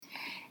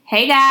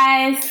Hey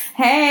guys.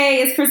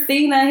 Hey, it's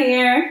Christina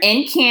here.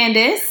 And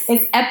Candace.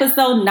 It's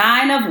episode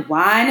 9 of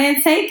Wine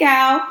and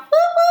Takeout.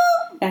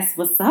 Woo-woo. That's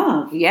what's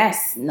up.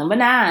 Yes, number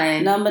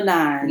 9. Number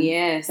 9.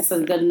 Yes. That's a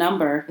good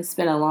number. It's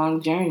been a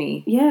long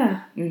journey.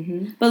 Yeah.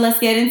 Mm-hmm. But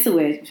let's get into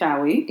it,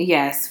 shall we?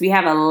 Yes, we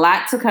have a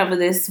lot to cover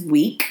this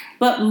week.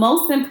 But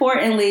most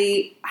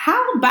importantly,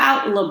 how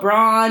about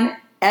LeBron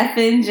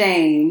effing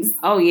James?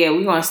 Oh, yeah,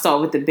 we're going to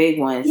start with the big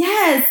ones.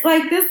 Yes,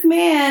 like this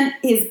man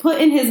is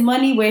putting his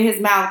money where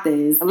his mouth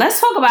is. Let's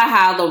talk about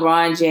how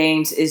LeBron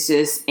James is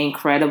just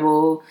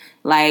incredible.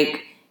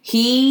 Like,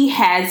 he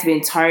has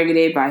been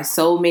targeted by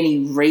so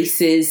many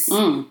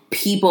racist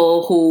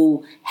people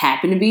who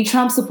happen to be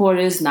Trump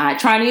supporters, not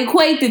trying to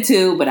equate the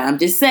two, but I'm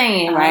just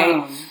saying,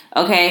 right?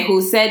 Okay,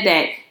 who said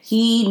that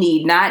he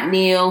need not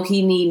kneel,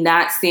 he need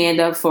not stand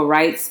up for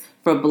rights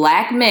for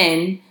black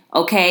men.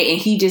 Okay, and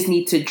he just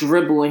needs to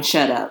dribble and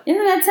shut up.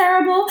 Isn't that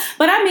terrible?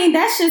 But I mean,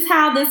 that's just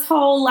how this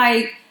whole,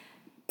 like,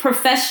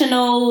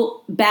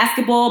 professional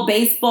basketball,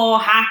 baseball,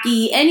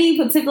 hockey, any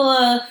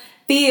particular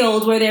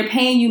field where they're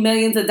paying you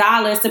millions of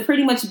dollars to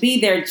pretty much be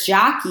their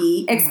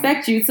jockey,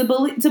 expect you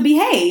to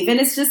behave. And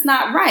it's just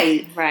not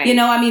right. Right. You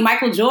know, I mean,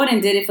 Michael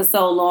Jordan did it for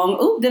so long.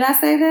 Ooh, did I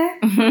say that?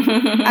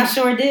 I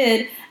sure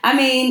did. I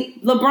mean,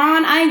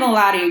 LeBron, I ain't gonna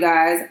lie to you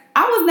guys.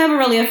 I was never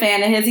really a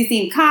fan of his. He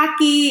seemed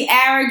cocky,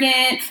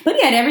 arrogant, but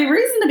he had every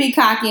reason to be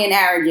cocky and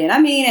arrogant. I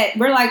mean,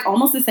 we're like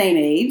almost the same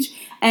age.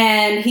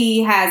 And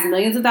he has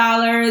millions of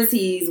dollars.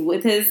 He's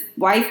with his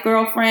wife,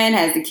 girlfriend,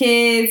 has the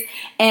kids.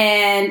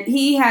 And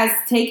he has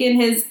taken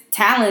his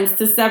talents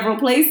to several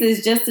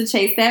places just to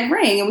chase that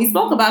ring. And we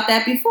spoke about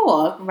that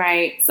before.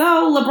 Right. So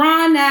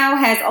LeBron now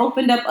has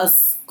opened up a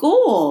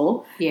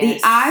school,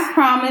 the I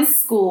Promise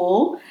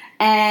School.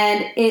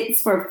 And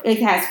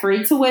it has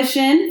free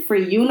tuition,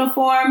 free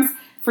uniforms,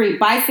 free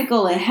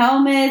bicycle and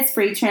helmets,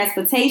 free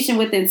transportation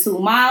within 2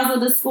 miles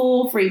of the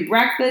school, free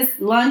breakfast,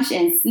 lunch,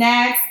 and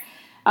snacks.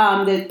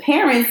 The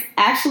parents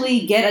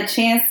actually get a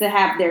chance to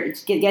have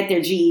get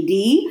their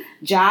GED,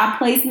 job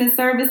placement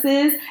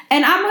services.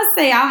 And I must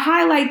say, I'll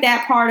highlight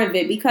that part of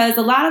it because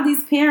a lot of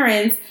these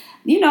parents,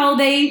 you know,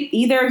 they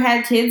either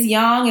had kids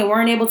young and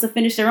weren't able to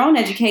finish their own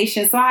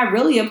education. So I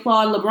really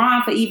applaud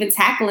LeBron for even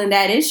tackling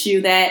that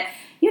issue that,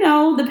 you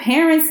know, the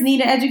parents need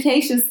an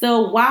education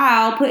still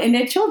while putting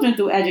their children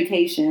through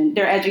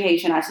their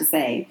education, I should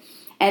say.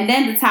 And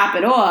then to top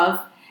it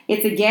off,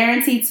 it's a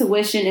guaranteed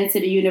tuition into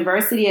the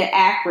University of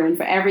Akron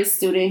for every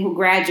student who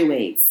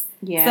graduates.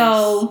 Yes.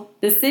 So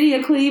the city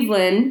of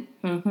Cleveland,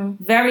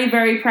 very,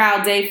 very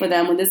proud day for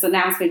them when this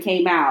announcement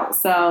came out.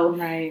 So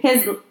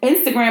his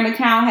Instagram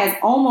account has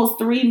almost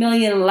 3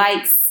 million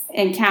likes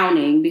and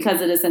counting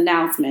because of this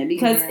announcement,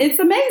 because it's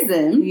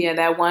amazing. Yeah,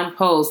 that one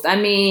post. I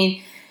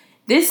mean,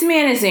 this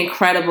man is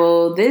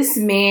incredible. This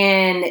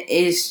man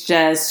is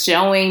just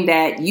showing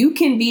that you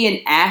can be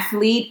an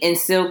athlete and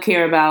still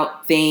care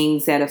about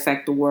things that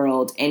affect the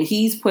world. And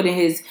he's putting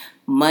his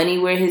money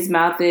where his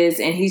mouth is.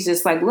 And he's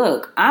just like,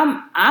 look,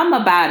 I'm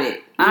about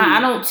it. I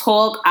don't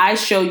talk. I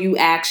show you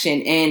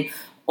action. And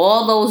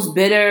all those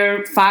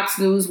bitter Fox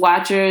News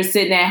watchers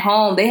sitting at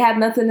home, they have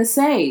nothing to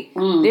say.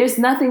 There's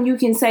nothing you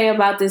can say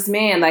about this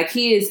man. Like,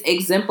 he is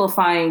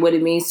exemplifying what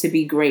it means to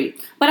be great.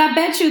 But I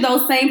bet you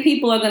those same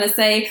people are going to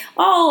say,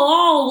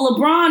 oh,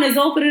 LeBron is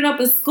opening up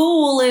a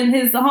school in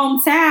his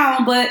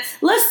hometown, but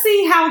let's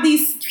see how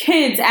these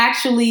kids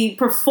actually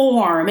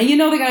perform. And you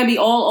know they're going to be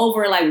all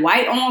over like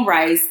white on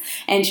rice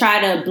and try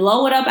to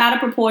blow it up out of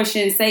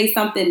proportion, say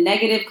something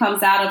negative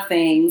comes out of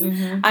things.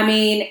 I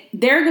mean,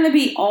 they're going to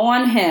be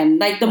on him.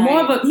 Like,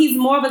 he's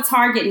more of a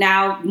target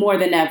now more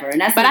than ever.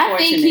 And that's I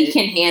think he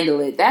can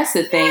handle it. That's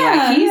the thing.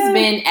 Like, he's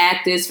been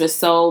at this for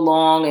so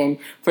long and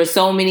for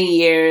so many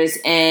years,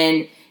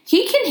 and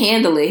he can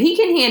handle it. He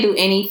can handle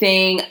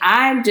anything.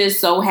 I'm just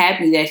so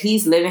happy that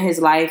he's living his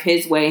life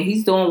his way. And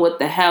he's doing what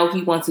the hell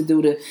he wants to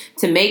do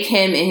to make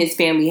him and his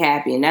family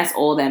happy. And that's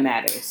all that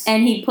matters.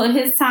 And he put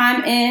his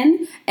time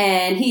in,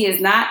 and he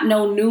is not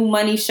no new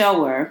money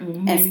shower.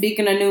 And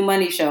speaking of new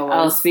money showers.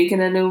 Oh,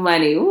 speaking of new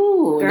money.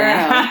 Ooh, girl.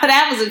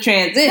 That was a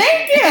transition.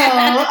 Thank you.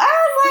 I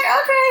was like,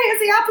 okay, it's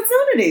the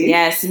opportunity.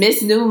 Yes,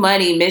 Miss New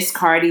Money, Miss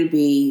Cardi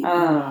B.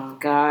 Oh,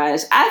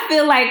 gosh. I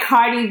feel like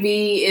Cardi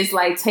B is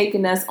like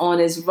taking us on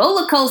this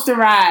roller coaster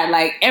ride.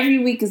 Like, every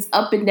week is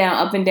up and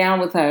down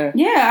with her.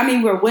 Yeah, I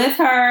mean, we're with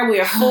her.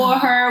 We're for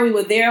her. We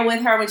were there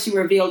with her when she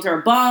revealed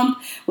her bump.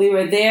 We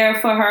were there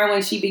for her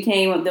when she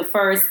became the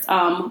first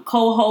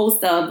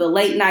co-host of the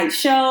late night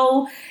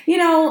show. You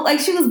know, like,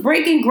 she was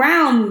breaking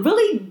ground,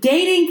 really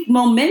gaining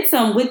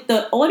momentum with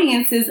the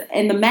audiences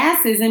and the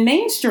masses and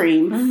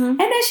mainstream. And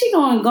then she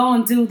gonna go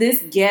and do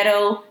this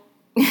ghetto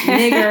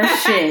nigger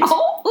shit.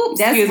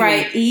 That's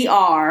right, ER.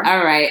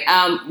 All right.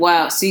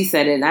 Well, she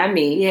said it, not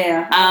me.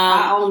 Yeah,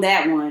 I own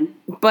that one.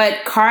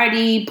 But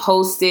Cardi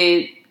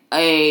posted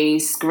a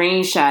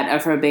screenshot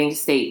of her bank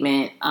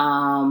statement,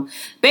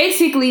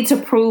 basically to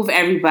prove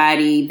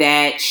everybody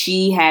that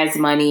she has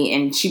money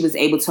and she was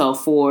able to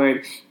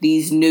afford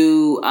these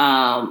new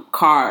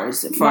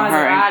cars for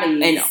her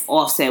and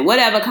Offset,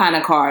 whatever kind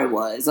of car it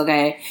was,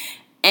 okay?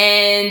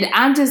 And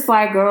I'm just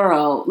like,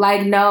 girl,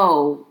 like,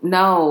 no,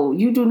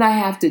 you do not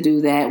have to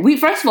do that.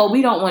 First of all,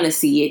 we don't want to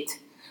see it.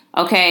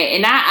 Okay.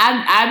 And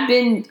I've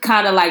been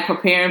kind of like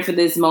preparing for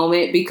this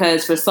moment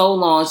because for so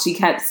long she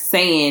kept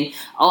saying,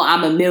 oh,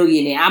 I'm a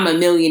millionaire.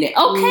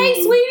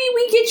 Okay, sweetie,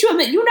 we get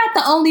you you're not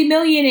the only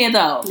millionaire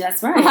though.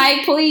 That's right.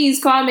 Like,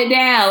 please calm it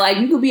down. Like,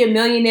 you could be a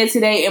millionaire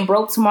today and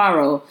broke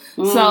tomorrow.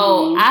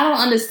 So I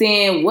don't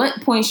understand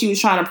what point she was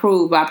trying to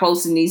prove by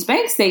posting these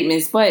bank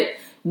statements, but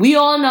we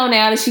all know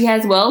now that she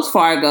has Wells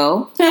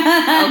Fargo,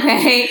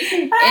 okay,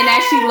 and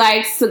that she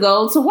likes to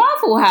go to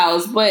Waffle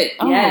House. But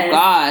my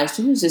gosh,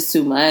 it was just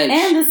too much.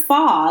 And the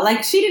spa,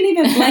 like she didn't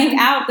even blank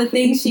out the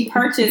things she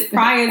purchased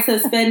prior to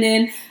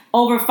spending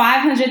over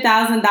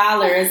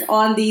 $500,000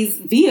 on these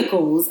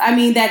vehicles. I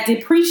mean, that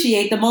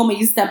depreciate the moment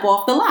you step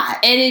off the lot.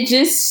 And it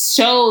just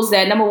shows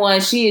that, number one,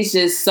 she is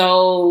just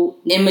so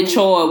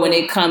immature when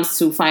it comes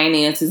to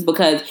finances.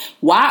 Because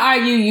why are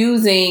you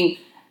using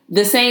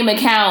the same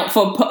account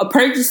for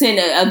purchasing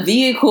a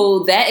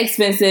vehicle that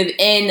expensive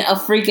in a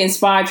freaking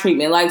spa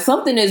treatment? Like,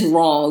 something is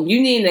wrong.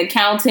 You need an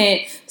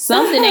accountant.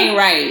 Something ain't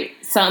right.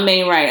 Something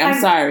ain't right. I'm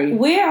sorry.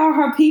 Where are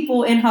her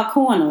people in her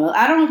corner?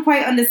 I don't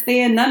quite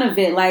understand none of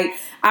it. Like,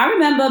 I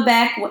remember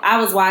back when I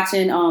was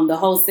watching the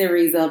whole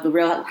series of The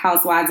Real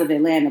Housewives of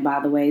Atlanta, by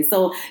the way.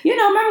 So,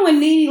 remember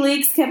when Nene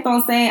Leakes kept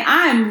on saying,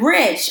 I am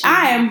rich.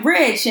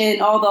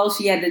 And although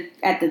she had to,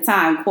 at the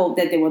time, quote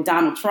that they were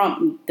Donald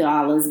Trump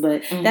dollars,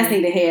 but that's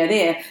neither here nor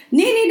there.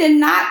 Nene did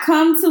not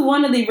come to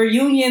one of the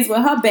reunions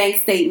with her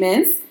bank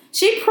statements.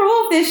 She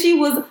proved that she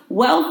was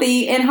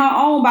wealthy in her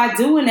own by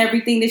doing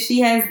everything that she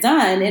has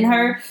done in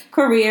her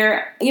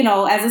career,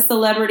 as a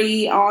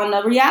celebrity on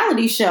a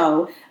reality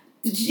show.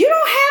 You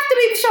don't have to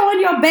be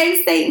showing your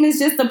bank statements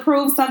just to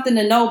prove something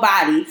to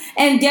nobody.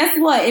 And guess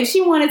what? If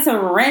she wanted to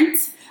rent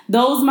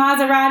those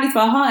Maseratis for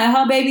her and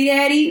her baby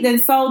daddy, then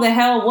so the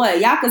hell what?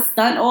 Y'all could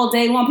stunt all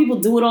day long. People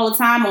do it all the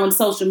time on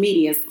social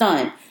media,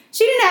 stunt.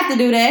 She didn't have to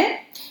do that.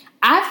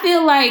 I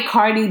feel like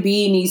Cardi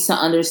B needs to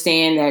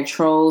understand that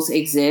trolls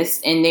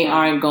exist and they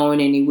aren't going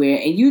anywhere.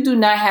 And you do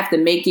not have to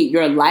make it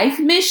your life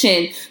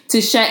mission to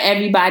shut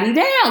everybody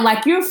down.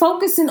 Like, you're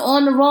focusing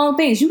on the wrong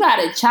things. You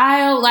got a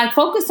child. Like,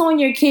 focus on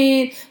your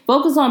kid.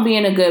 Focus on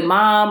being a good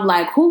mom.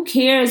 Like, who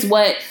cares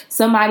what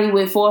somebody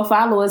with 4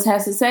 followers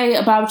has to say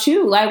about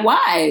you? Like,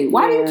 why?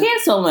 Why do you care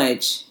so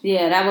much?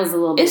 Yeah, that was a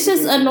little bit It's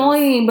just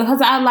annoying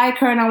because I like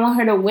her and I want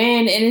her to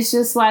win. And it's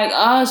just like,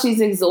 oh,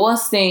 she's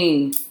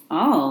exhausting.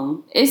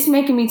 Oh, it's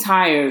making me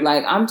tired.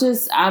 Like,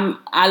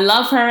 I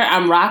love her.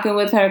 I'm rocking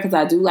with her because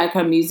I do like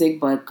her music.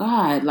 But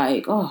God,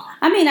 like, oh.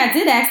 I mean, I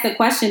did ask the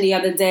question the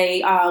other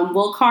day,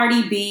 will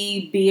Cardi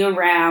B be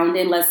around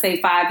in, let's say,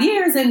 5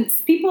 years? And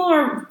people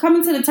are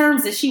coming to the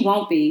terms that she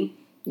won't be.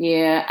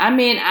 Yeah, I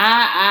mean,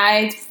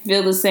 I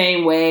feel the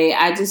same way.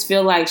 I just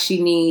feel like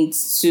she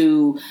needs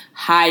to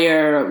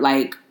hire,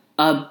 like,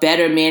 a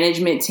better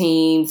management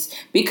teams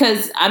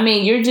because, I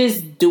mean, you're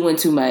just doing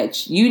too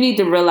much. You need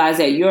to realize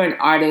that you're an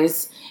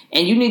artist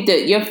and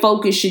your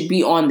focus should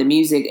be on the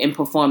music and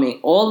performing.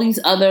 All these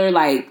other,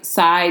 like,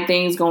 side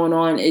things going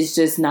on is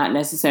just not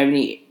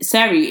necessarily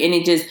necessary, and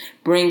it just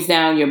brings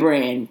down your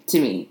brand to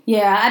me.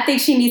 Yeah, I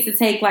think she needs to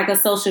take, like, a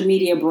social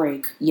media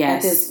break.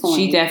 Yes, at this point.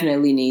 She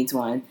definitely needs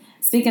one.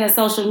 Speaking of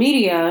social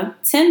media,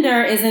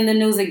 Tinder is in the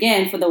news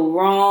again for the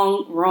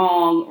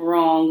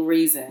wrong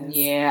reasons.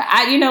 Yeah.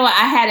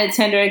 I had a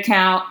Tinder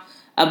account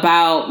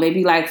about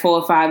maybe like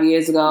 4 or 5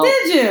 years ago.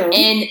 Did you?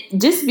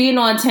 And just being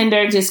on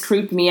Tinder just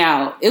creeped me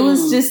out. It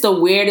was just the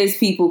weirdest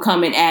people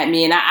coming at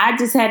me, and I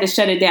just had to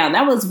shut it down.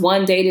 That was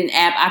one dating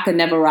app I could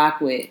never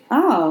rock with.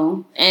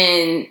 Oh.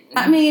 And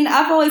I mean,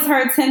 I've always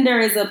heard Tinder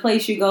is a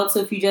place you go to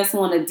if you just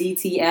want a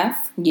DTF.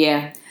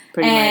 Yeah.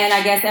 Pretty and much.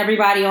 I guess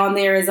everybody on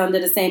there is under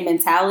the same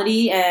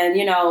mentality. And,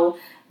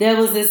 there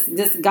was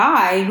this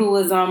guy who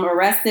was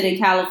arrested in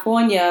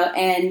California,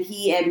 and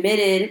he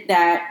admitted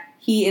that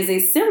he is a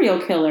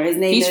serial killer. His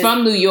name He's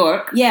from New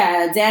York.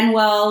 Yeah,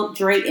 Danwell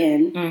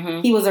Drayton.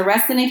 Mm-hmm. He was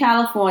arrested in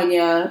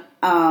California.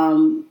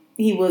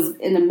 He was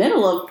in the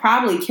middle of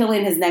probably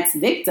killing his next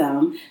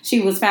victim. She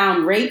was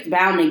found raped,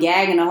 bound, and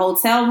gagged in a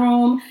hotel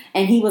room.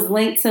 And he was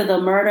linked to the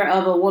murder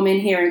of a woman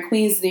here in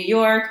Queens, New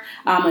York,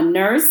 a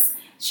nurse.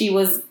 She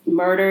was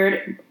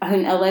murdered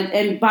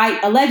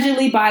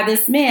allegedly by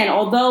this man,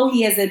 although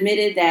he has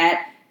admitted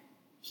that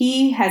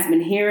he has been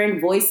hearing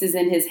voices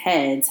in his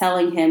head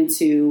telling him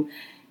to,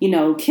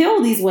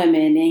 kill these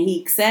women. And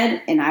he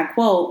said, and I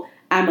quote,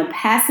 "I'm a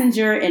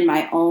passenger in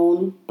my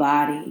own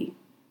body."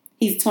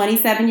 He's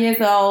 27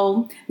 years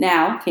old.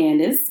 Now,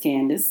 Candace,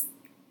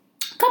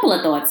 a couple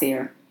of thoughts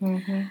here.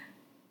 Mm-hmm.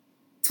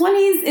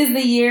 20s is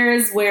the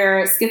years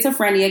where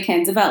schizophrenia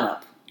can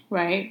develop.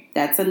 Right.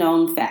 That's a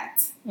known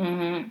fact.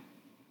 Mm-hmm.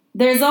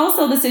 There's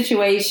also the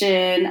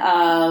situation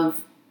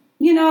of,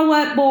 you know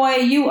what, boy,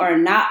 you are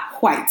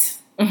not white.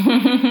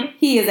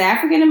 He is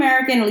African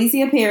American, at least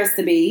he appears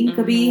to be. He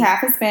could be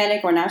half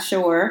Hispanic, we're not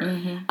sure.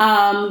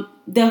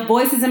 Mm-hmm. The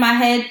voices in my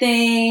head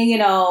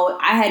thing,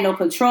 I had no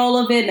control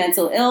of it,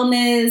 mental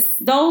illness.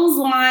 Those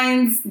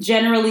lines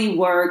generally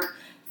work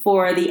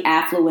for the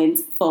affluent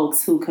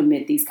folks who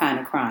commit these kind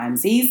of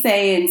crimes. He's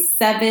saying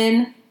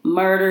 7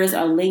 murders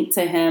are linked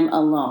to him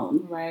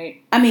alone.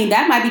 Right. I mean,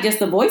 that might be just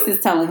the voices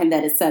telling him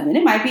that it's 7.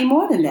 It might be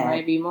more than that. It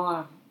might be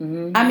more.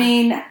 Mm-hmm. I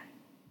mean,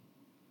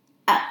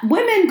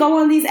 women go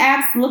on these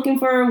apps looking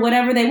for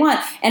whatever they want.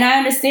 And I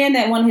understand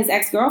that when his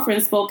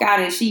ex-girlfriend spoke out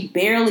and she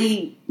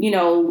barely,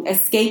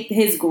 escaped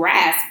his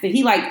grasp, that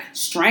he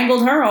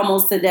strangled her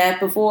almost to death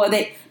before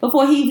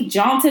he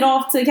jaunted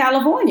off to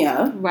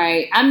California.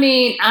 Right. I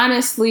mean,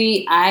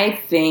 honestly, I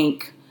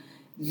think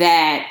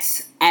that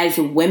as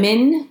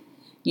women,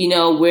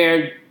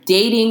 we're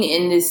dating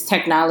in this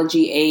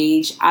technology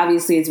age.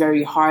 Obviously, it's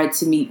very hard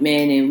to meet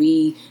men, and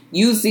we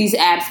use these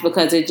apps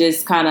because it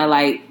just kind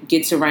of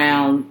gets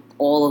around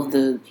all of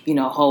the,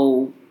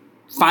 whole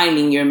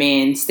finding your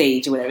man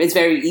stage or whatever. It's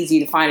very easy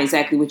to find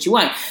exactly what you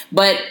want.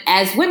 But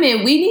as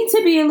women, we need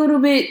to be a little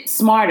bit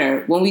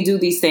smarter when we do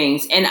these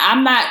things. And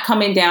I'm not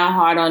coming down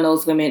hard on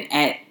those women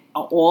at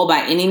all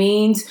by any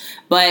means.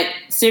 But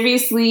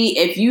seriously,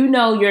 if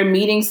you're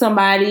meeting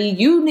somebody,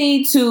 you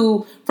need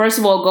to, first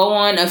of all, go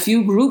on a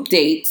few group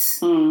dates.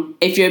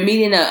 If you're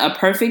meeting a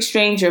perfect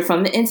stranger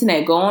from the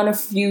internet, go on a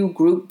few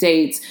group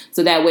dates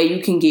so that way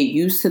you can get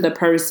used to the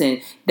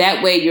person.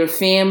 That way your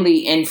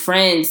family and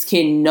friends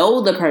can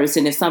know the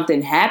person. If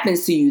something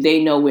happens to you,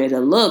 they know where to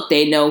look.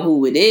 They know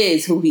who it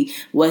is,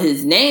 what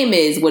his name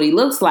is, what he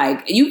looks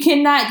like. You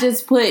cannot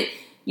just put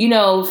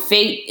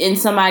fate in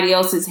somebody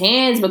else's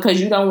hands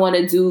because you don't want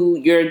to do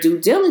your due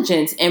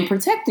diligence in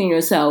protecting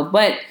yourself.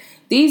 But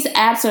these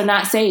apps are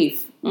not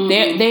safe.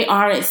 Mm-hmm. They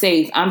aren't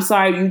safe. I'm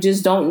sorry. You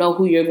just don't know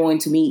who you're going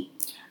to meet.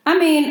 I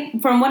mean,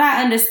 from what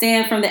I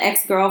understand from the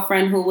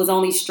ex-girlfriend who was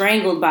only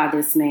strangled by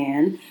this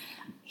man,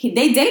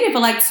 they dated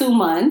for 2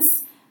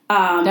 months.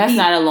 That's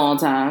not a long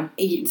time.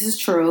 This is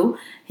true.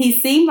 He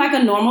seemed like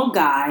a normal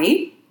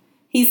guy.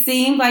 He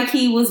seemed like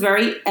he was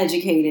very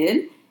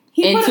educated.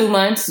 In 2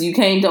 months, you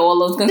came to all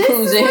those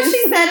conclusions. This is what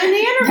she said in the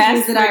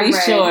interviews that I read.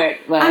 That's pretty short.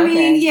 But I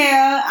mean,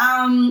 yeah,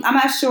 I'm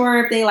not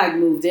sure if they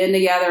moved in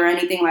together or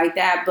anything like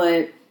that,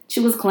 but she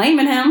was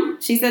claiming him.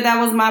 She said,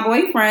 that was my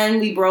boyfriend.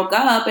 We broke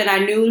up, and I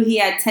knew he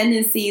had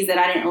tendencies that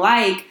I didn't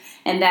like,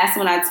 and that's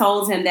when I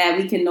told him that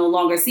we can no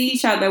longer see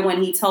each other,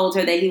 when he told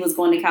her that he was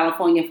going to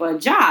California for a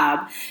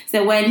job.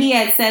 So when he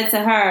had said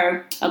to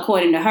her,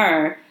 according to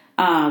her,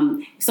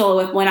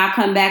 so when I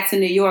come back to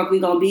New York, we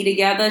gonna be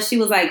together, she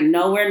was like,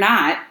 no, we're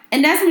not.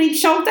 And that's when he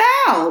choked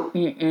out.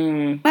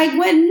 Went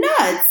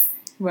nuts.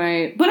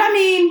 Right. But I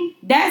mean,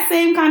 that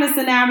same kind of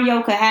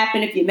scenario could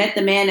happen if you met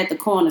the man at the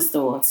corner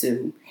store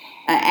too.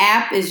 An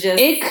app is just...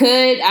 It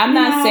could. I'm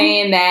not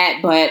saying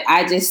that, but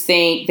I just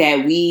think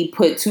that we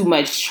put too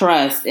much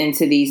trust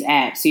into these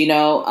apps,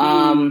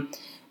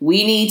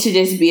 We need to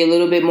just be a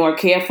little bit more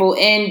careful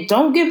and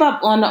don't give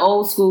up on the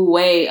old school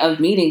way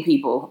of meeting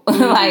people.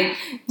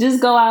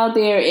 Just go out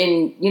there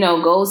and,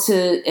 go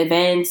to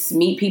events,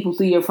 meet people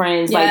through your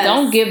friends. Yes.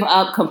 Don't give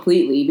up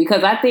completely,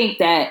 because I think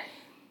that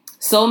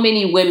so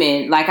many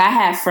women, I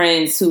have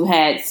friends who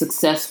had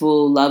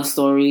successful love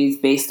stories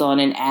based on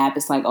an app.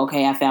 It's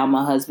okay, I found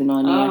my husband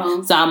on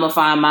there, so I'm going to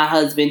find my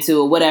husband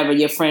too, or whatever.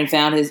 Your friend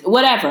found his,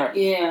 whatever.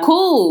 Yeah.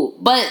 Cool.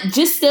 But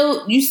you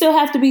still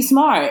have to be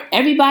smart.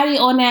 Everybody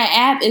on that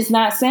app is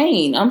not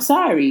sane. I'm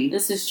sorry.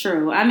 This is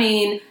true. I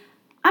mean,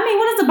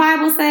 what does the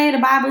Bible say? The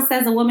Bible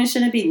says a woman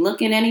shouldn't be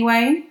looking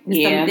anyway.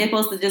 They're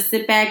supposed to just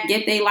sit back,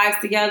 get their lives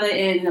together,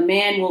 and the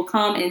man will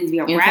come and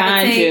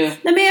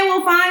gravitate. The man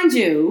will find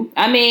you.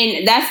 I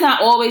mean, that's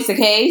not always the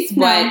case,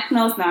 but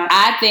no, it's not.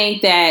 I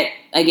think that,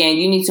 again,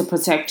 you need to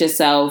protect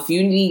yourself.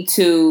 You need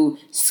to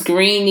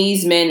screen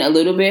these men a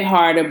little bit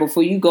harder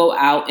before you go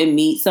out and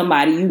meet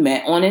somebody you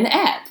met on an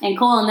app. And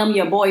calling them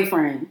your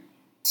boyfriend.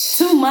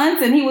 2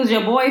 months and he was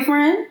your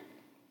boyfriend?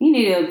 You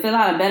need to fill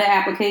out a better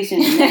application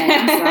than that.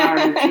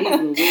 I'm sorry.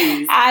 Jeez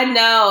Louise. I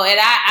know. And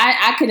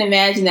I can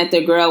imagine that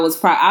the girl was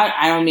probably...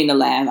 I don't mean to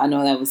laugh. I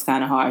know that was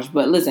kind of harsh.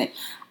 But listen,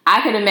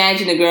 I could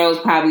imagine the girl was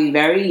probably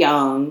very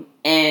young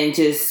and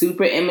just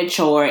super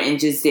immature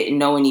and just didn't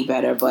know any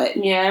better. But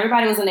yeah,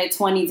 everybody was in their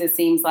 20s, it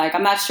seems like.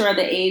 I'm not sure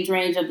the age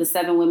range of the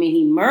 7 women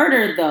he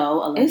murdered,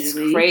 though,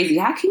 allegedly. It's crazy.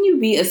 How can you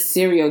be a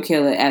serial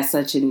killer at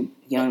such a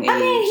young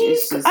age?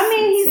 He's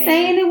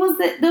saying it was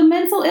the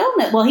mental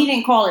illness. Well, he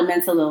didn't call it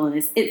mental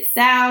illness. It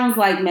sounds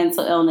like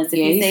mental illness.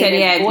 Yeah, he said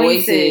he had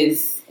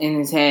voices in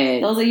his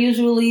head. Those are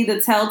usually the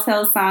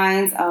telltale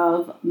signs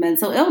of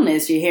mental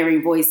illness. You're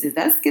hearing voices.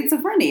 That's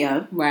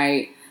schizophrenia.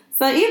 Right.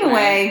 So either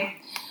way...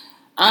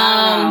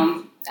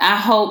 I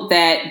hope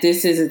that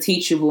this is a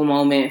teachable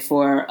moment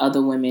for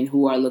other women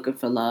who are looking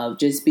for love.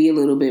 Just be a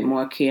little bit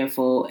more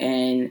careful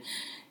and,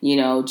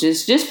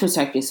 just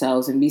protect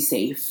yourselves and be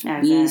safe.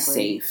 Exactly. Be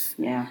safe.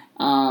 Yeah.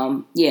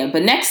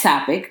 But next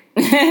topic.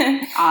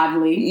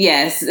 Oddly.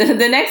 Yes. The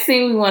next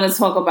thing we want to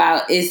talk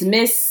about is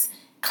Miss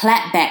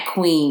clapback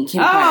queen,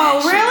 Kim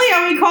Kardashian. Oh, really?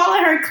 Are we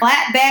calling her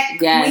clapback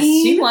queen? Yes,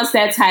 she wants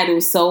that title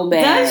so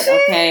bad. Does she?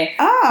 Okay.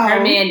 Oh.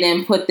 Her man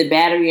then put the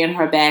battery in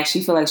her back.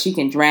 She feel like she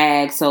can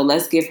drag, so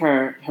let's give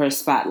her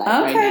spotlight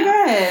right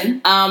now. Okay,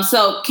 good.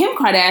 So Kim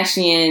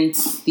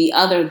Kardashian the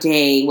other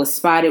day was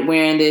spotted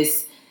wearing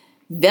this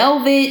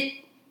velvet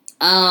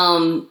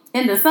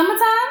in the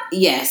summertime?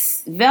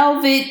 Yes.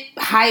 Velvet,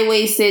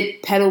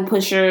 high-waisted, pedal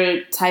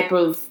pusher type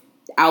of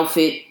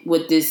outfit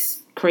with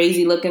this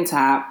crazy looking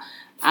top.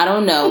 I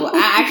don't know.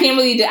 I can't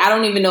really. I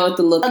don't even know what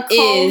the look is. A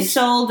cold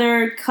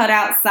shoulder, cut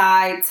out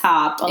side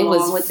top. Along it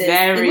was with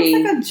very.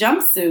 It looks like a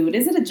jumpsuit.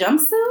 Is it a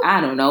jumpsuit?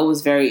 I don't know. It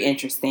was very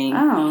interesting.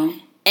 Oh,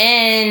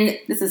 and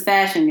this is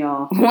fashion,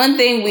 y'all. One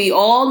thing we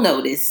all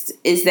noticed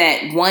is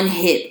that one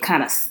hip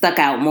kind of stuck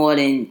out more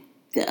than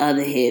the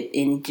other hip,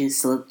 and it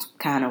just looked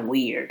kind of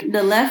weird.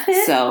 The left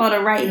hip or the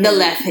right hip? The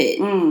left hip.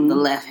 The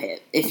left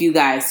hip. If you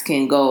guys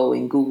can go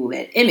and Google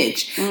that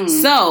image.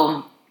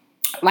 So.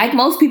 Like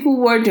most people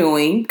were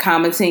doing,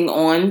 commenting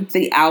on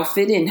the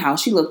outfit and how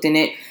she looked in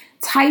it,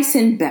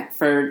 Tyson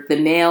Beckford, the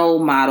male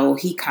model,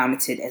 he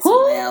commented as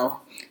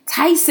well.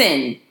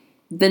 Tyson,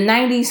 the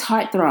 90s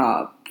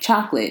heartthrob,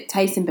 chocolate,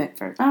 Tyson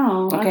Beckford.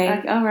 Oh,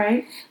 okay. All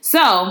right.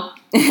 So,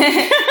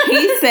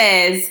 he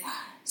says,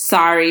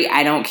 sorry,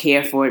 I don't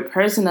care for it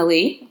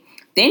personally.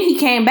 Then he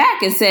came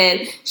back and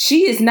said,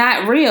 she is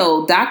not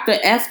real. Doctor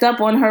effed up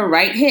on her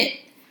right hip.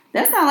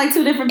 That sounds like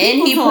two different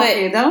people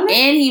talking, don't it?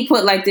 And he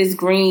put like this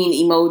green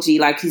emoji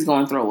like he's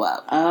going to throw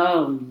up.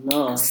 Oh,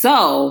 Lord.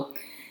 So,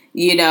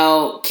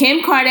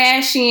 Kim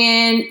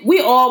Kardashian, we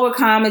all were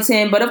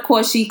commenting, but of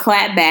course she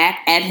clapped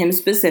back at him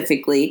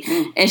specifically.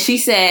 And she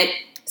said,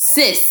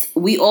 sis,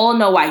 we all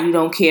know why you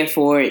don't care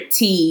for it.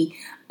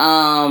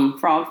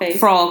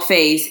 Frog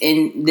face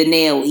and the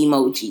nail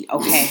emoji,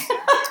 okay?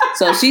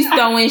 So she's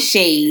throwing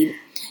shade.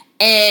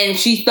 And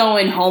she's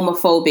throwing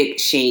homophobic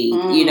shade,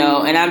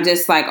 and I'm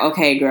just like,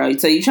 okay, girl,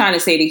 so you're trying to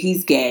say that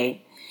he's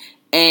gay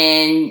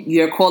and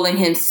you're calling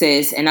him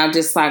cis, and I'm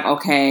just like,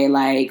 okay,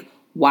 like,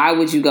 why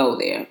would you go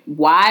there?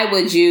 Why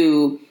would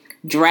you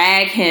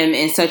drag him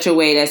in such a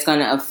way that's going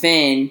to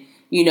offend,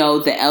 the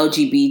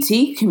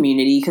LGBT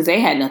community, because they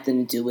had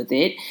nothing to do with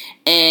it?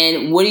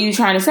 And what are you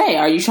trying to say?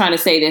 Are you trying to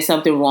say there's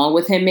something wrong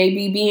with him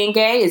maybe being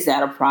gay? Is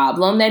that a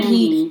problem that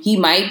he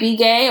might be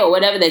gay or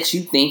whatever, that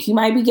you think he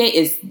might be gay?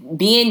 Is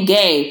being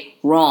gay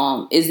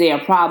wrong? Is there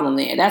a problem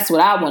there? That's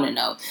what I want to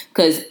know.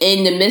 Because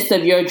in the midst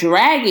of your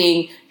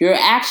dragging, you're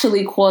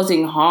actually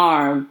causing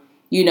harm,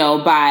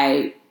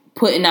 by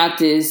putting out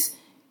this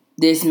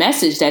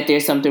message that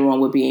there's something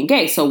wrong with being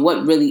gay. So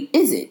what really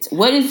is it?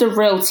 What is the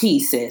real tea,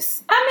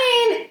 sis?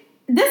 I mean,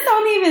 this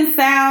don't even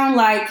sound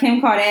like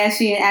Kim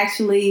Kardashian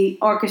actually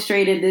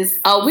orchestrated this.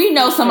 Oh, we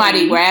know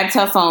somebody grabbed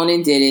her phone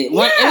and did it.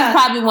 Yeah. It was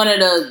probably one of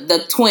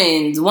the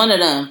twins, one of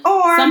them.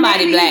 Or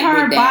somebody maybe black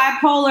her with that.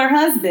 bipolar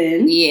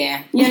husband.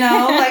 Yeah.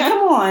 Like,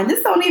 come on.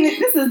 This don't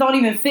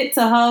even fit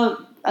to her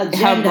agenda.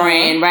 Her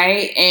brand,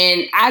 right?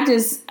 And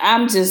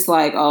I'm just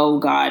like, oh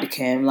God,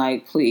 Kim,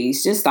 like,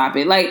 please just stop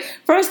it. Like,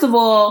 first of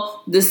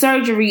all, the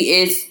surgery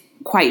is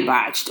quite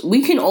botched.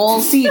 We can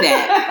all see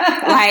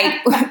that.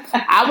 Like,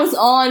 I was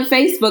on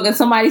Facebook and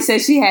somebody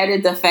said she had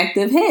a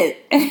defective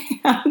hip.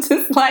 I'm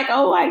just like,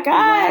 oh my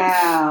God.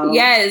 Wow.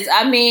 Yes.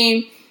 I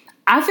mean,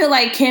 I feel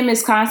like Kim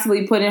is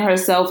constantly putting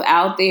herself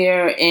out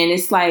there, and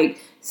it's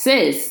like,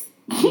 sis,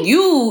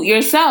 you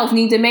yourself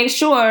need to make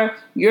sure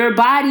your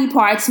body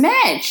parts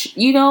match.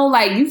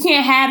 Like, you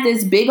can't have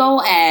this big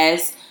old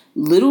ass,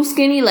 little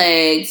skinny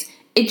legs.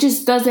 It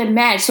just doesn't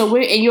match. So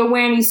you're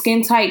wearing these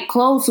skin tight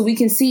clothes so we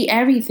can see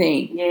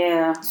everything.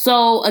 Yeah.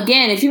 So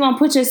again, if you're gonna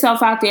put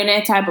yourself out there in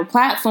that type of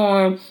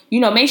platform,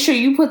 make sure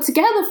you put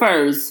together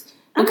first.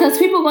 Because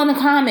people are gonna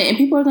comment and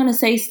people are gonna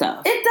say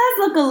stuff. It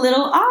does look a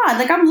little odd.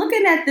 Like, I'm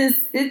looking at this,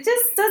 it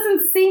just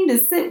doesn't seem to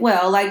sit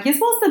well. Like, you're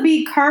supposed to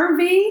be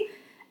curvy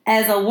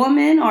as a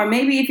woman, or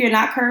maybe if you're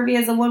not curvy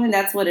as a woman,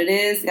 that's what it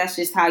is. That's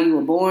just how you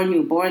were born.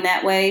 You were born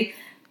that way.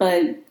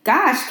 But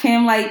gosh,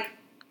 Kim, like,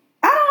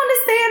 I don't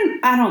understand.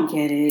 I don't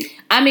get it.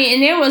 I mean,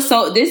 and there was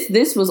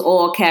this was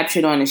all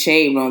captured on the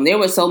Shade Room. There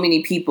were so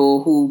many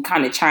people who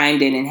kind of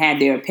chimed in and had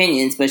their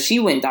opinions, but she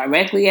went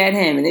directly at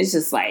him, and it's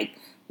just like,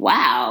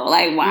 wow,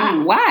 like,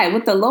 why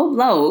with the low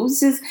blow?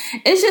 It's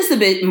just a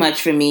bit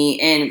much for me,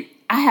 and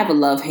I have a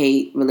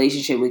love-hate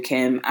relationship with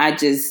Kim. I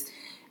just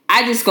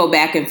go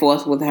back and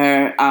forth with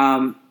her.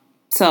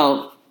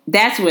 So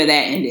that's where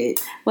that ended.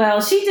 Well,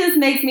 she just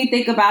makes me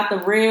think about the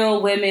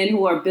real women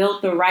who are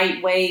built the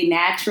right way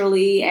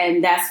naturally,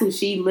 and that's who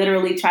she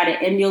literally tried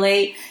to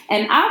emulate.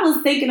 And I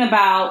was thinking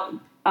about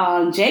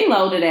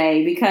J-Lo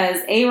today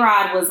because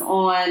A-Rod was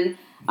on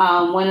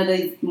one of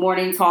the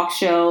morning talk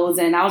shows,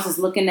 and I was just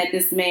looking at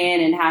this man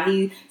and how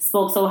he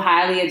spoke so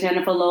highly of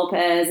Jennifer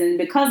Lopez, and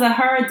because of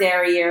her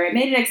derriere, it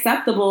made it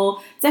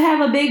acceptable to have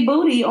a big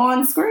booty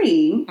on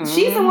screen. Mm-hmm.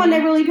 She's the one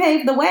that really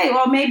paved the way,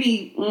 or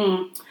maybe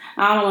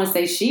I don't want to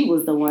say she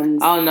was the one.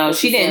 Oh, no,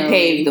 she didn't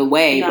pave the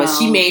way, but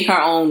she made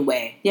her own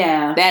way.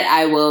 Yeah. That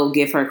I will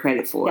give her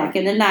credit for. Back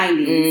in the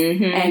 90s.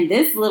 Mm-hmm. And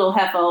this little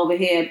heifer over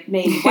here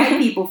made white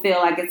people feel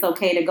like it's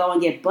okay to go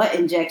and get butt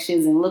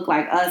injections and look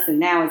like us, and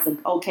now it's an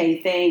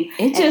okay thing.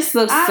 It just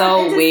looks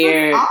so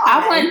weird.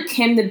 I want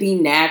Kim to be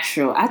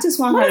natural. I just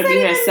want her to be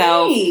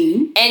herself.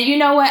 Mean? And you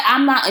know what?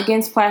 I'm not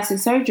against plastic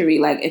surgery.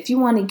 Like, if you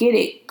want to get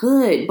it,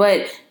 good.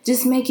 But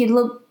just make it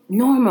look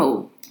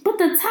normal. But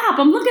the top,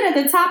 I'm looking at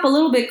the top a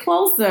little bit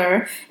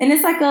closer, and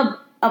it's like a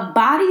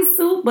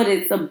bodysuit, but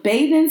it's a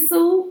bathing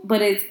suit,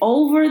 but it's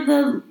over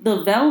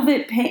the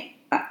velvet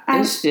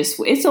pants.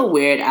 It's a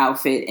weird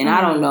outfit, and I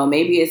don't know.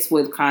 Maybe it's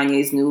with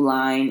Kanye's new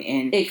line,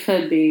 and it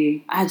could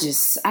be. I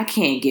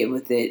can't get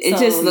with it. It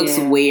just looks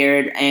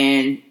weird,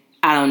 and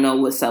I don't know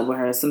what's up with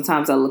her.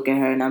 Sometimes I look at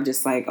her and I'm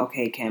just like,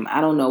 okay, Kim,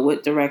 I don't know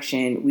what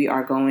direction we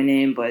are going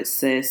in, but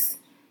sis,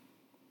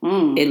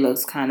 it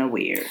looks kind of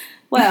weird.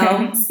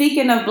 Well,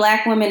 speaking of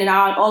black women and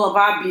all of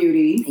our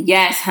beauty.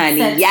 Yes, honey.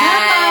 September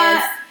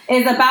yes.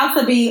 is about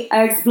to be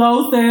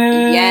explosive.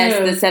 Yes,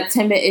 the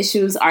September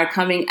issues are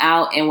coming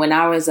out. And when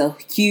I was a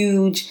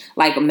huge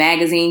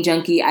magazine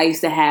junkie, I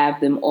used to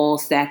have them all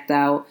stacked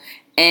out.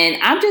 And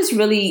I'm just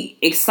really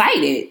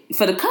excited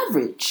for the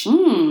coverage.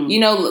 You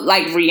know,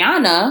 like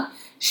Rihanna,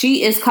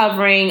 she is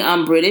covering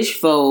British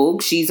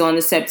Vogue. She's on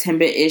the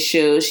September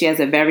issue. She has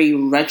a very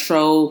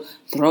retro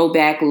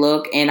throwback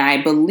look. And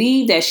I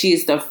believe that she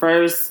is the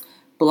first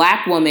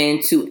black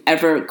woman to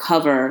ever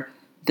cover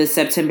the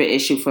September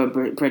issue for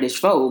British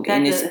Vogue.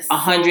 And it's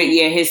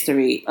 100-year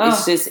history.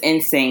 It's just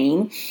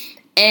insane.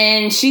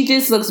 And she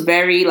just looks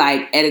very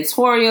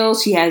editorial.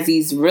 She has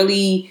these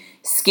really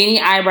skinny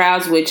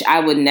eyebrows, which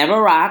I would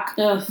never rock,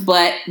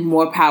 but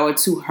more power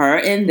to her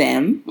and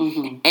them.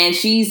 Mm-hmm. And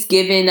she's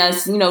given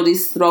us,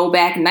 these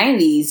throwback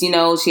 90s.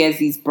 She has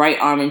these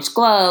bright orange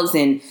gloves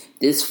and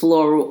this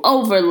floral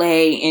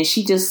overlay, and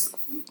she's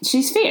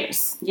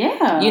fierce.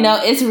 Yeah.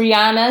 It's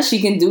Rihanna. She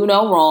can do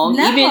no wrong.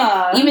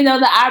 Never. Even though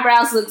the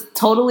eyebrows look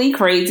totally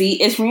crazy,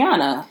 it's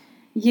Rihanna.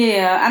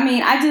 Yeah, I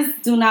mean, I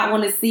just do not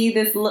want to see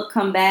this look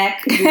come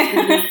back.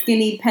 This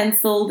skinny,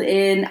 penciled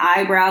in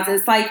eyebrows.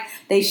 It's like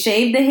they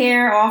shave the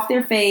hair off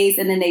their face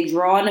and then they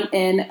draw them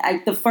in.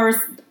 Like the first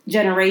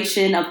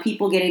generation of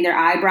people getting their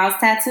eyebrows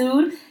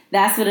tattooed.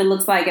 That's what it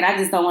looks like, and I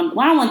don't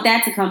want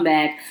that to come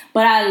back.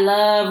 But I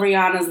love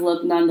Rihanna's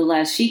look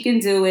nonetheless. She can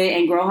do it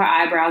and grow her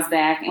eyebrows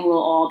back, and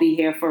we'll all be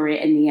here for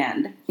it in the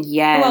end.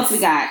 Yes. Who else we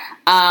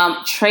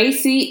got?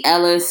 Tracee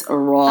Ellis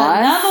Ross.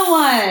 Another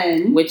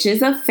one. Which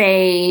is a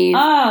fave.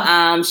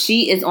 Oh.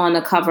 She is on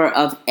the cover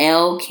of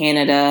Elle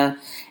Canada,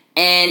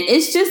 and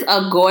it's just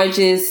a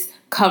gorgeous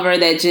cover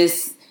that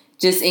just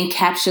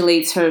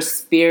encapsulates her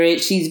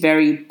spirit. She's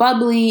very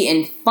bubbly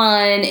and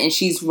fun, and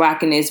she's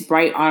rocking this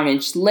bright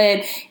orange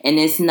lip and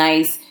this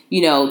nice,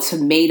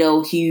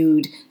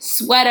 tomato-hued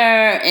sweater,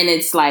 and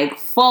it's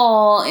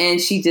fall, and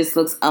she just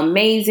looks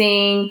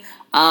amazing.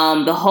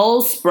 The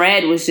whole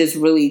spread was just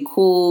really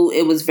cool.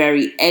 It was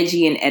very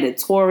edgy and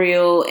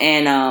editorial,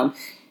 and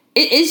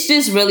it's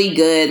just really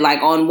good.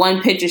 On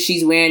one picture,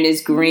 she's wearing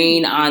this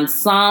green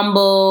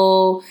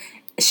ensemble.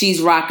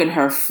 She's rocking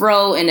her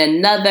fro in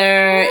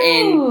another.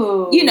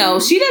 Ooh.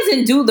 And, she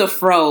doesn't do the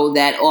fro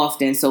that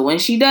often. So when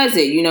she does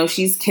it,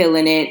 she's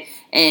killing it.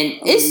 And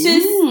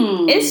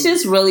it's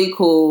just really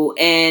cool.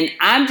 And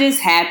I'm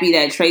just happy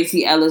that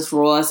Tracee Ellis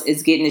Ross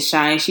is getting the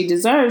shine she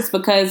deserves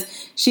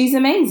because she's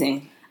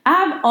amazing.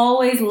 I've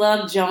always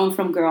loved Joan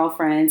from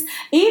Girlfriends.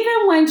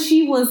 Even when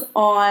she was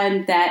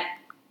on that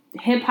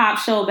hip hop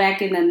show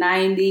back in the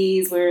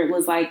 90s where it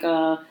was like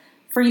a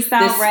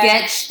freestyle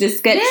rap. The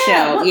sketch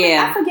show.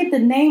 Yeah. I forget the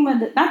name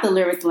of not the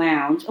Lyrics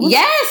Lounge.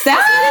 Yes,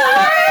 that's what it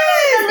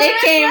was.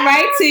 It came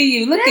right to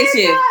you. Look at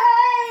you.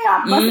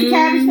 I bust the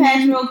Cabbage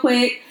Patch real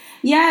quick.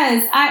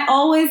 Yes, I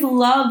always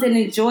loved and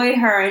enjoyed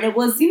her. And it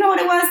was, what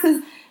it was?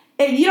 Because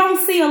you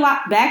don't see a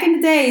lot. Back in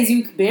the days,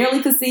 you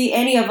barely could see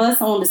any of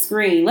us on the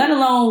screen, let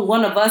alone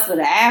one of us with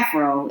an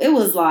afro. It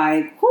was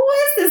like, who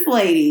is this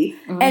lady?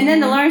 Mm-hmm. And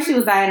then to learn she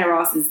was Diana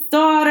Ross's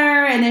daughter,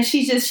 and then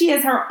she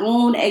has her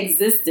own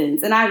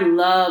existence. And I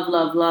love,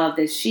 love, love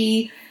that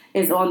she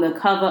is on the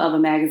cover of a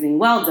magazine.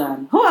 Well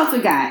done. Who else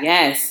we got?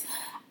 Yes.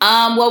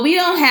 Well, we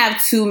don't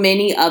have too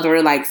many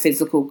other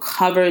physical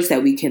covers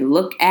that we can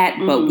look at,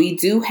 but we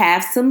do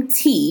have some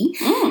tea,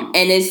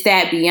 and it's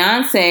that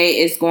Beyonce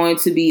is going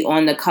to be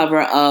on the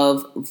cover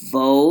of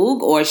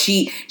Vogue, or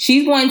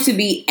she's going to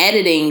be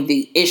editing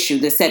the issue,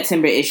 the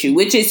September issue,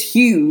 which is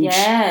huge.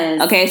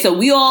 Yes. Okay, so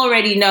we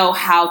already know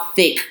how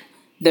thick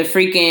the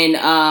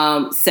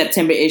freaking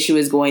September issue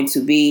is going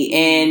to be,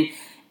 and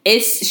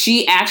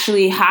she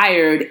actually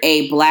hired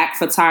a black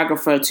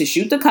photographer to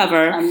shoot the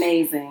cover.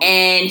 Amazing.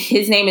 And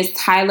his name is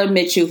Tyler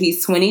Mitchell.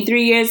 He's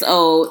 23 years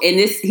old. And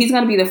he's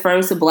going to be the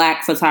first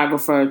black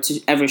photographer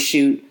to ever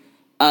shoot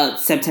a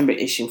September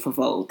issue for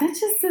Vogue. That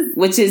just is...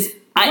 Which is,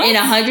 in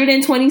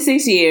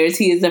 126 years,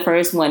 he is the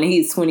first one. And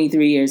he's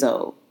 23 years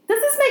old. Does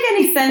this make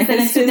any sense that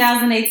in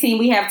 2018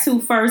 we have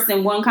 2 firsts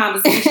in one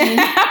conversation?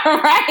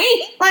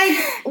 Right?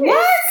 Like,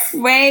 what? It's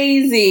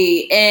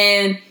crazy.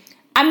 And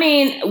I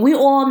mean, we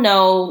all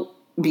know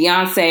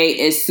Beyonce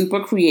is super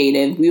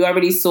creative. We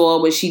already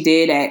saw what she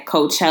did at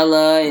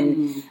Coachella,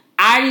 and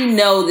I already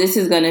know this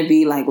is going to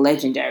be like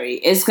legendary.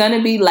 It's going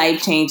to be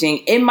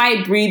life-changing. It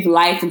might breathe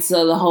life into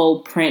the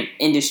whole print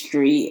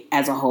industry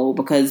as a whole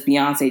because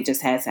Beyonce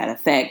just has that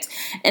effect.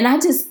 And I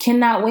just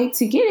cannot wait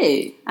to get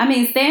it. I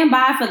mean, stand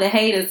by for the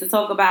haters to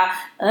talk about,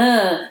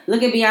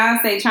 look at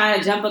Beyonce trying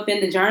to jump up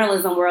in the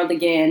journalism world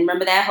again.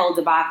 Remember that whole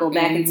debacle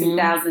back in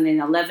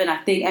 2011? I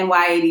think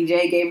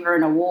NYADJ gave her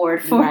an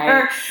award for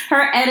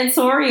her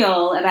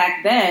editorial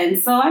back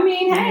then. So, I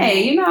mean,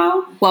 hey, you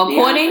know. Well, Beyonce.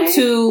 According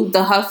to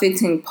the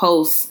Huffington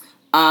Post,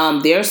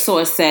 their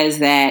source says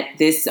that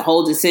this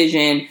whole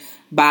decision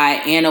by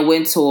Anna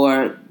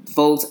Wintour,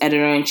 Vogue's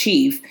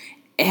editor-in-chief,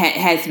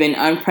 has been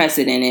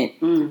unprecedented.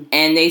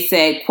 And they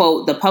said,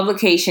 quote, the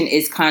publication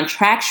is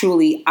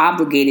contractually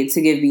obligated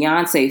to give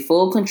Beyonce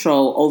full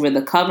control over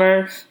the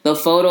cover, the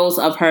photos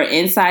of her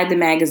inside the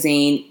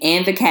magazine,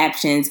 and the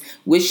captions,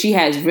 which she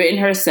has written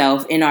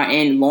herself and are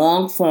in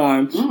long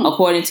form,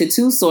 according to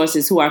 2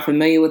 sources who are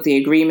familiar with the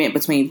agreement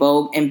between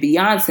Vogue and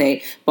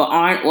Beyonce, but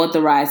aren't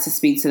authorized to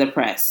speak to the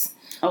press.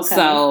 Okay.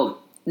 So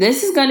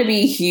this is going to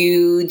be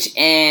huge.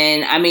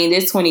 And I mean,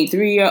 this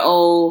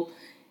 23-year-old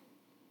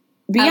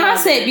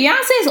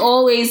Beyonce's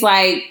always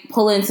like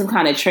pulling some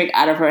kind of trick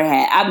out of her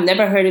hat. I've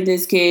never heard of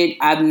this kid.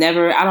 I don't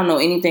know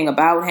anything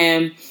about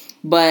him,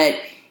 but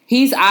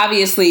he's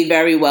obviously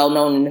very well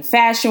known in the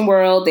fashion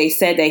world. They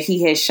said that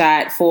he has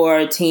shot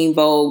for Teen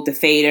Vogue, The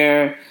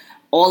Fader,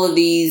 all of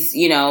these,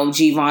 you know,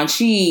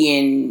 Givenchy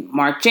and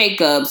Marc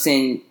Jacobs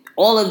and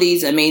all of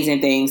these amazing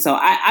things. So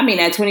I mean,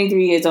 at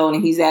 23 years old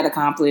and he's that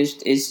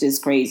accomplished, it's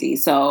just crazy.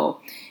 So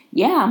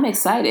yeah, I'm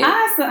excited.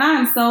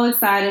 I'm so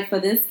excited for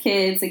this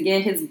kid to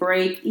get his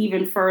break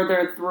even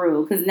further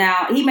through. Because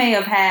now he may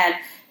have had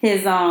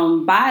his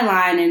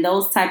byline in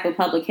those type of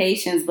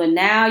publications, but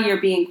now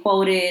you're being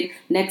quoted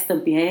next to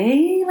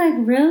Bey. Like,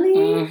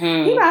 really?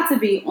 He about to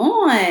be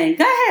on.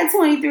 Go ahead,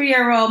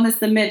 23-year-old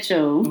Mr.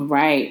 Mitchell.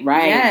 Right.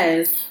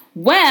 Yes.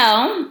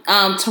 Well,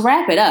 to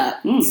wrap it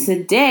up,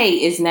 today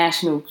is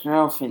National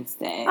Girlfriend's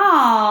Day.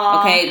 Aww.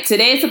 Okay,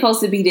 today is supposed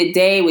to be the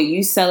day where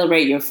you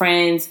celebrate your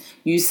friends,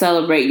 you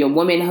celebrate your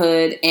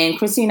womanhood. And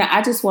Christina,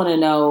 I just want to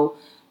know,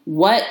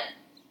 what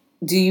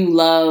do you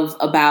love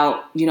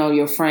about, you know,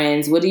 your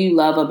friends? What do you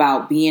love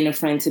about being a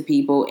friend to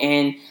people?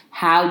 And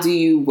how do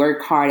you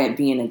work hard at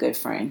being a good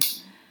friend?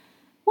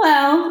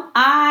 Well,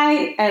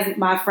 as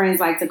my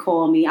friends like to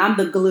call me, I'm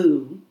the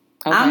glue.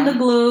 Okay. I'm the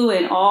glue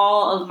in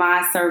all of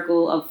my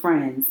circle of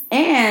friends.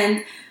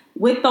 And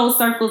with those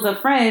circles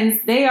of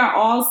friends, they are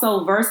all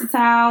so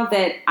versatile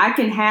that I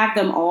can have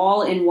them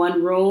all in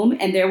one room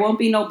and there won't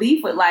be no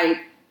beef with like,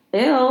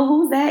 ew,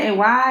 who's that and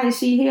why is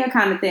she here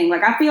kind of thing.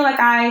 Like, I feel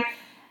like I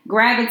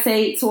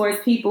gravitate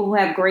towards people who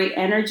have great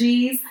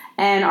energies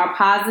and are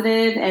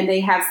positive and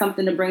they have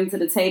something to bring to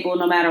the table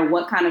no matter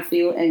what kind of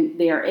field and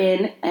they're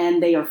in.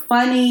 And they are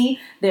funny,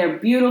 they're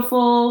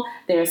beautiful,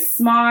 they're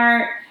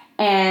smart.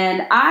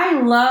 And I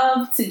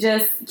love to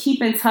just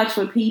keep in touch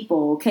with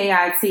people,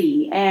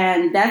 KIT.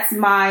 And that's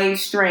my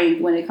strength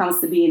when it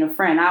comes to being a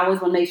friend. I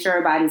always want to make sure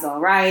everybody's all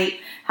right.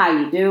 How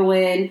you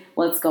doing?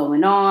 What's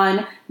going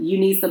on? You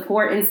need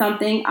support in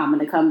something? I'm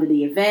going to come to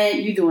the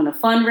event. You doing a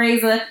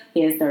fundraiser?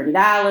 Here's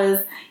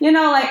 $30. You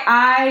know, like,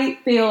 I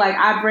feel like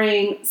I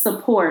bring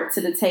support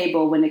to the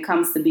table when it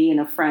comes to being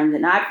a friend.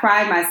 And I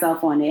pride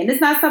myself on it. And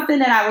it's not something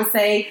that I would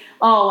say,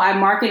 oh, I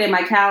mark it in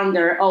my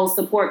calendar. Oh,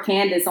 support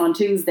Candace on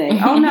Tuesday.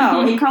 Oh,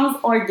 no. It comes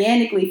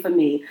organically for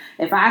me.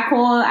 If I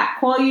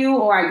call you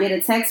or I get a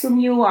text from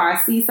you or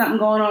I see something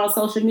going on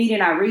social media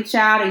and I reach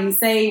out and you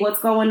say what's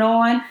going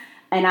on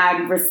and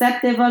I'm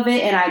receptive of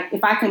it and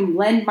if I can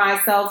lend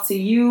myself to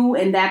you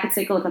in that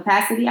particular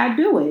capacity, I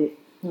do it.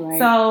 Right.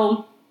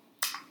 So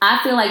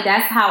I feel like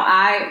that's how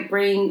I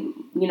bring,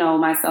 you know,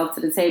 myself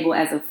to the table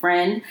as a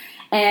friend.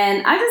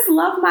 And I just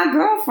love my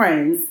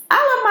girlfriends. I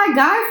love my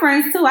guy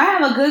friends, too. I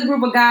have a good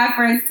group of guy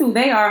friends, too.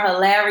 They are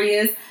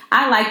hilarious.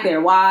 I like their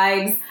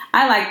wives.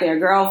 I like their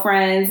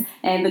girlfriends.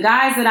 And the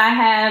guys that I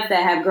have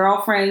that have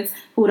girlfriends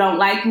who don't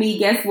like me,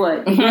 guess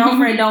what? The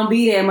girlfriend don't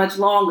be there much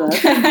longer.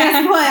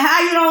 Guess what?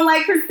 How you don't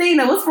like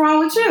Christina? What's wrong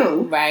with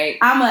you? Right.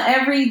 I'm a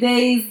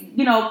everyday,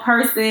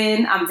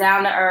 person. I'm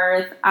down to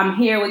earth. I'm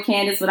here with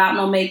Candace without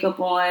no makeup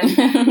on.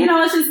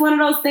 It's just one of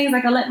those things.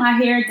 Like, I let my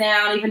hair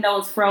down even though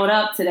it's froed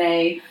up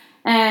today.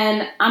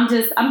 And I'm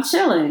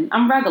chilling.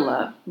 I'm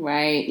regular.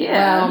 Right.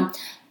 Yeah.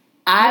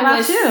 I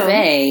would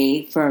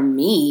say, for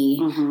me,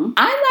 I'm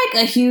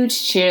like a huge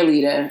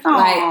cheerleader. Aww.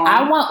 Like,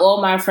 I want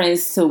all my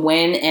friends to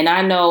win, and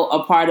I know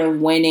a part of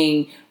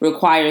winning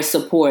requires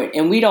support,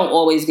 and we don't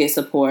always get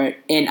support,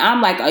 and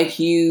I'm like a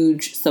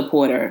huge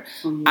supporter.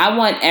 I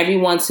want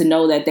everyone to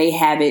know that they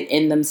have it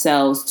in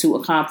themselves to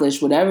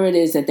accomplish whatever it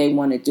is that they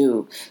want to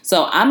do.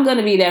 So I'm going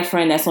to be that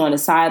friend that's on the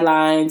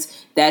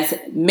sidelines, that's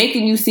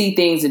making you see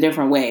things a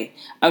different way.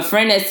 A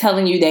friend that's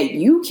telling you that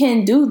you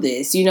can do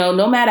this. You know,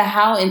 no matter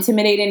how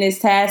intimidating this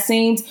task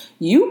seems,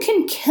 you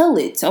can kill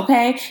it,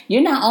 okay?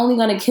 You're not only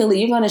going to kill it,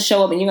 you're going to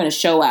show up and you're going to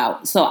show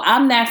out. So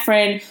I'm that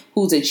friend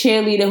who's a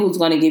cheerleader, who's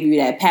going to give you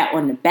that pat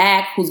on the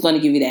back, who's going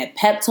to give you that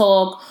pep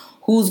talk,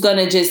 who's going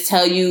to just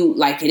tell you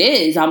like it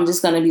is. I'm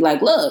just going to be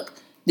like, look,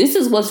 this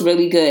is what's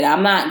really good.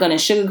 I'm not going to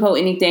sugarcoat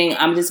anything.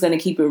 I'm just going to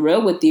keep it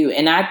real with you.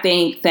 And I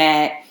think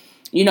that,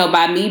 you know,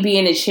 by me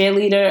being a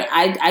cheerleader,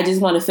 I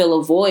just want to fill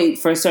a void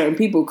for certain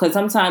people, because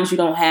sometimes you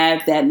don't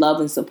have that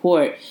love and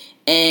support,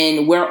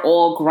 and we're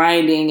all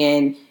grinding.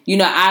 And, you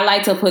know, I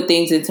like to put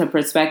things into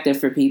perspective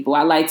for people.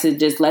 I like to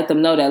just let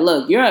them know that,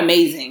 look, you're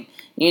amazing,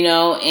 you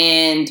know,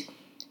 and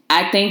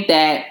I think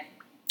that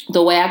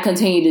the way I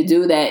continue to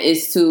do that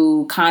is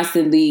to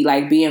constantly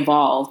like be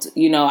involved.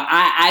 You know,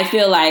 I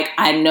feel like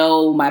I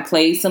know my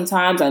place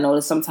sometimes. I know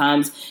that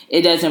sometimes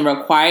it doesn't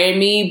require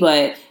me,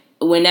 but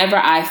whenever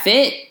I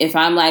fit, if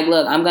I'm like,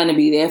 look, I'm going to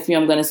be there for you,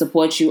 I'm going to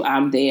support you,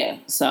 I'm there.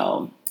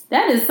 So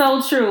that is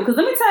so true. Because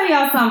let me tell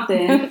y'all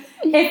something.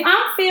 If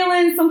I'm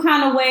feeling some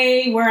kind of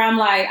way where I'm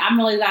like, I'm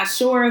really not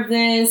sure of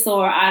this,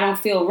 or I don't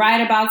feel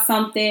right about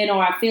something,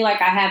 or I feel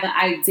like I have an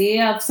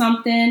idea of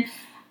something,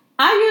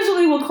 I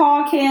usually will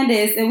call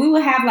Candace and we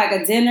will have like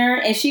a dinner,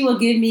 and she will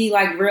give me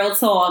like real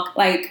talk,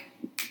 like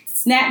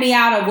snap me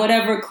out of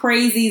whatever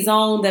crazy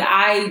zone that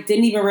I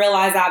didn't even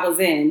realize I was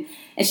in.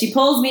 And she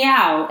pulls me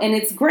out, and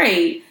it's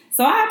great.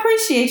 So I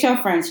appreciate your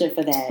friendship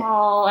for that.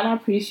 Oh, and I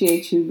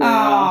appreciate you, girl.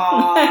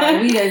 Oh,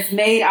 we just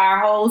made our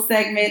whole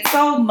segment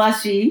so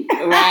mushy.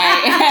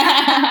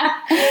 Right.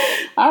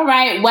 All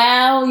right.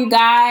 Well, you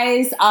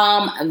guys,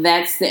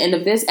 that's the end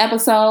of this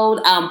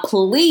episode.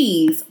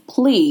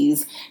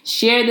 Please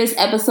share this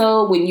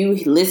episode when you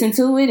listen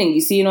to it and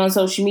you see it on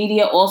social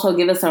media. Also,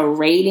 give us a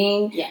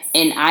rating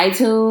in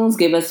iTunes.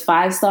 Give us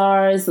 5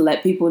 stars.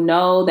 Let people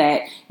know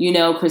that, you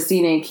know,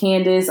 Christina and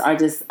Candace are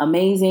just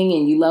amazing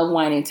and you love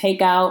wine and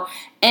takeout.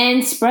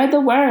 And spread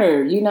the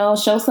word, you know,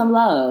 show some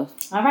love.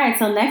 All right,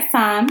 till next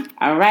time.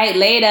 All right,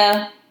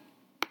 later.